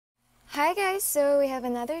Hi guys, so we have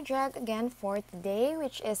another drug again for today,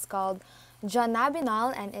 which is called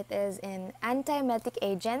DRONABINOL, and it is an antiemetic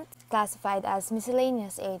agent classified as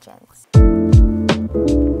miscellaneous agents.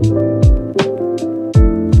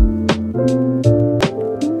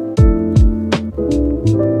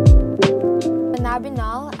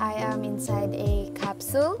 DRONABINOL, I am inside a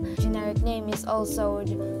capsule. Generic name is also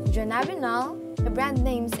DRONABINOL. The brand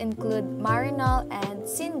names include Marinol and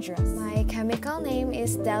Syndros. My chemical name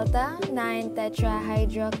is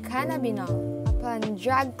delta-9-tetrahydrocannabinol. Upon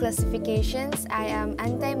drug classifications, I am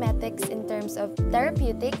antiemetics in terms of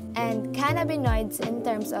therapeutic and cannabinoids in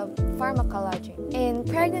terms of pharmacology. In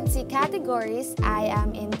pregnancy categories, I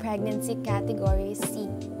am in pregnancy category C.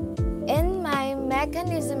 In my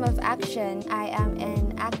mechanism of action, I am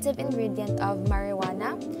an active ingredient of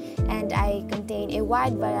marijuana, and I contain a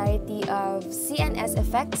wide variety of CNS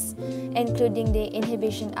effects, including the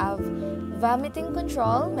inhibition of vomiting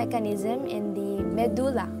control mechanism in the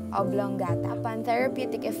medulla oblongata. Upon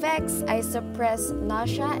therapeutic effects, I suppress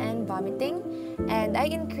nausea and vomiting, and I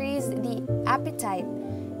increase the appetite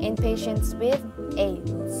in patients with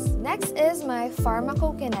AIDS. Next is my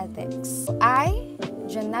pharmacokinetics.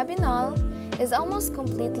 DRONABINOL is almost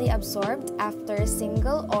completely absorbed after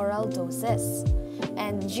single oral doses,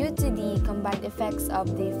 and due to the combined effects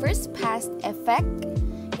of the first-pass effect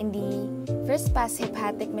in the first-pass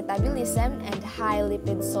hepatic metabolism and high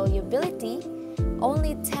lipid solubility,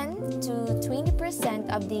 only 10 to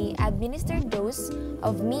 20% of the administered dose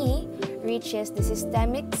of me reaches the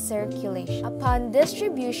systemic circulation. Upon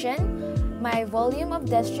distribution, my volume of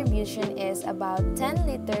distribution is about 10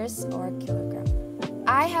 liters or kilogram.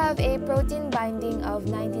 I have a protein binding of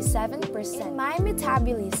 97%. In my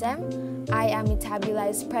metabolism, I am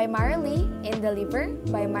metabolized primarily in the liver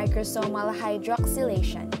by microsomal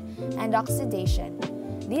hydroxylation and oxidation.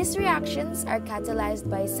 These reactions are catalyzed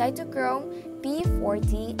by cytochrome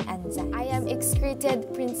P40 enzyme. I am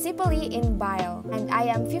excreted principally in bile, and I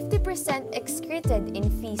am 50% excreted in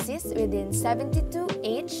feces within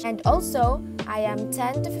 72H, and also I am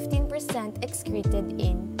 10 to 15% excreted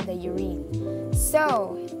in the urine.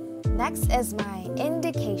 So, next is my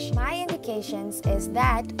indication. My indications is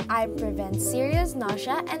that I prevent serious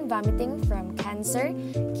nausea and vomiting from cancer,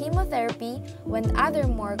 chemotherapy, when other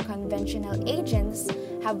more conventional agents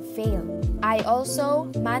have failed. I also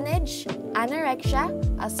manage anorexia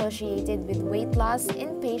associated with weight loss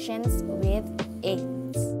in patients with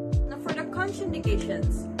AIDS. Now for the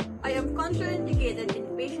contraindications, I am contraindicated in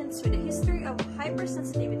patients with a history of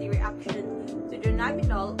hypersensitivity reaction to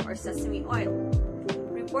DRONABINOL or sesame oil.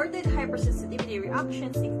 Reported hypersensitivity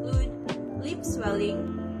reactions include lip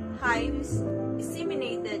swelling, hives,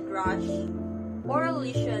 disseminated rash, oral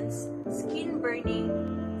lesions, skin burning,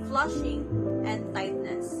 flushing, and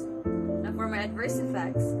tightness. Now for my adverse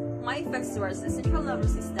effects, my effects towards the central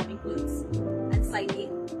nervous system includes anxiety,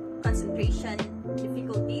 concentration,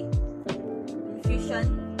 difficulty,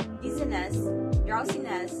 confusion, dizziness,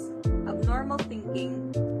 drowsiness, abnormal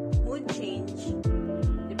thinking, mood change,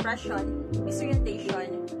 depression,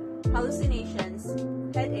 disorientation, hallucinations,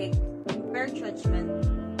 headache, impaired judgment,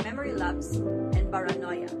 memory lapse, and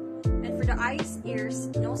paranoia. And for the eyes, ears,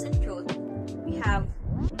 nose, and throat, we have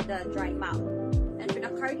the dry mouth. And for the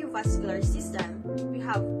cardiovascular system, we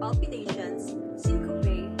have palpitations,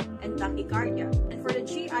 syncope, and tachycardia. And for the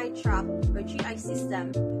GI tract or GI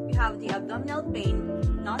system, we have the abdominal pain,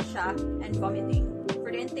 nausea, and vomiting.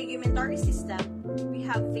 For the integumentary system, we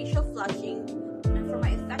have facial flushing. And for my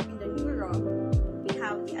effect in the neuro, we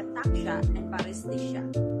have the ataxia and paresthesia.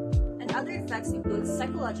 And other effects include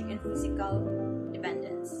psychological and physical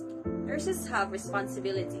dependence. Nurses have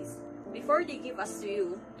responsibilities. Before they give us to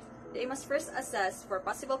you, they must first assess for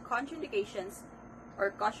possible contraindications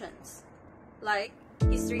or cautions, like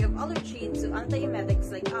history of allergy to antiemetics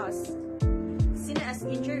like us, CNS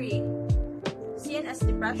injury, CNS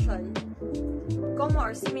depression, coma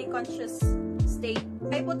or semi-conscious state,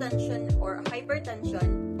 hypotension or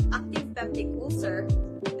hypertension, active peptic ulcer,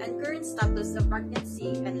 and current status of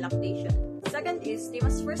pregnancy and lactation. Second is they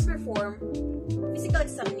must first perform physical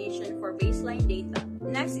examination for baseline data.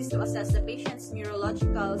 Next is to assess the patient's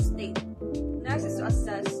neurological state. Next is to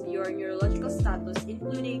assess your neurological status,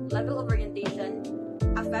 including level of orientation,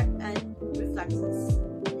 affect, and reflexes.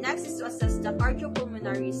 Next is to assess the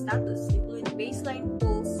cardiopulmonary status, including baseline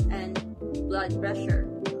pulse and blood pressure.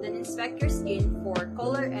 Then inspect your skin for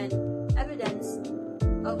color and evidence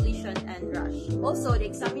of lesion and rash. Also, they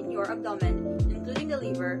examine your abdomen, including the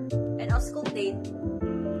liver, and auscultate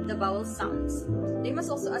the bowel sounds. They must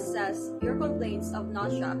also assess your complaints of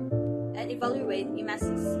nausea and evaluate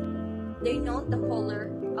emesis. They note the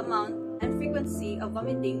color, amount, and frequency of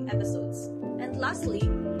vomiting episodes. And lastly,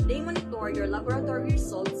 they monitor your laboratory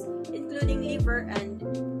results, including liver and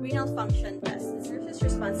renal function tests. Nurses'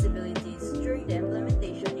 responsibilities during the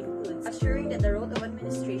implementation includes assuring that the route of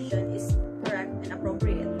administration is correct and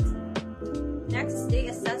appropriate. Next, they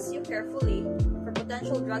assess you carefully for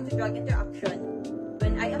potential drug-to-drug interaction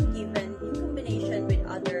when I am given in combination with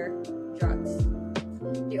other drugs.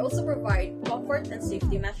 They also provide comfort and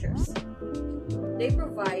safety measures. They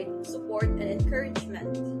provide support and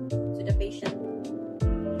encouragement to the patient.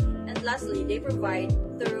 And lastly, they provide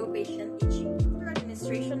thorough patient teaching. After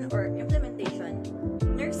administration or implementation,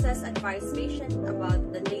 nurses advise patients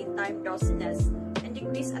about the daytime drowsiness and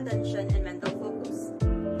decreased attention and mental focus.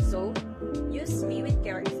 So, use me with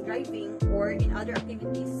care if driving or in other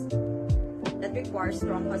activities that require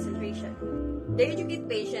strong concentration. They educate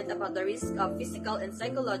patients about the risk of physical and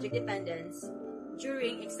psychological dependence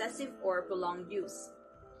during excessive or prolonged use.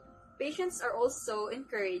 Patients are also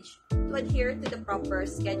encouraged to adhere to the proper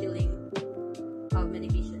scheduling of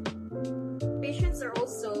medication. Patients are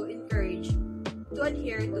also encouraged to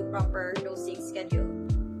adhere to proper dosing schedule.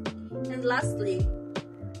 And lastly,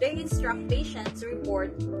 they instruct patients to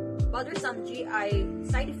report bothersome GI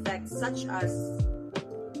side effects such as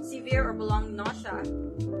severe or prolonged nausea,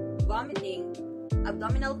 vomiting,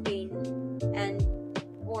 abdominal pain, and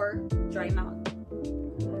or dry mouth.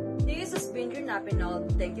 This has been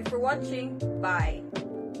DRONABINOL. Thank you for watching. Bye!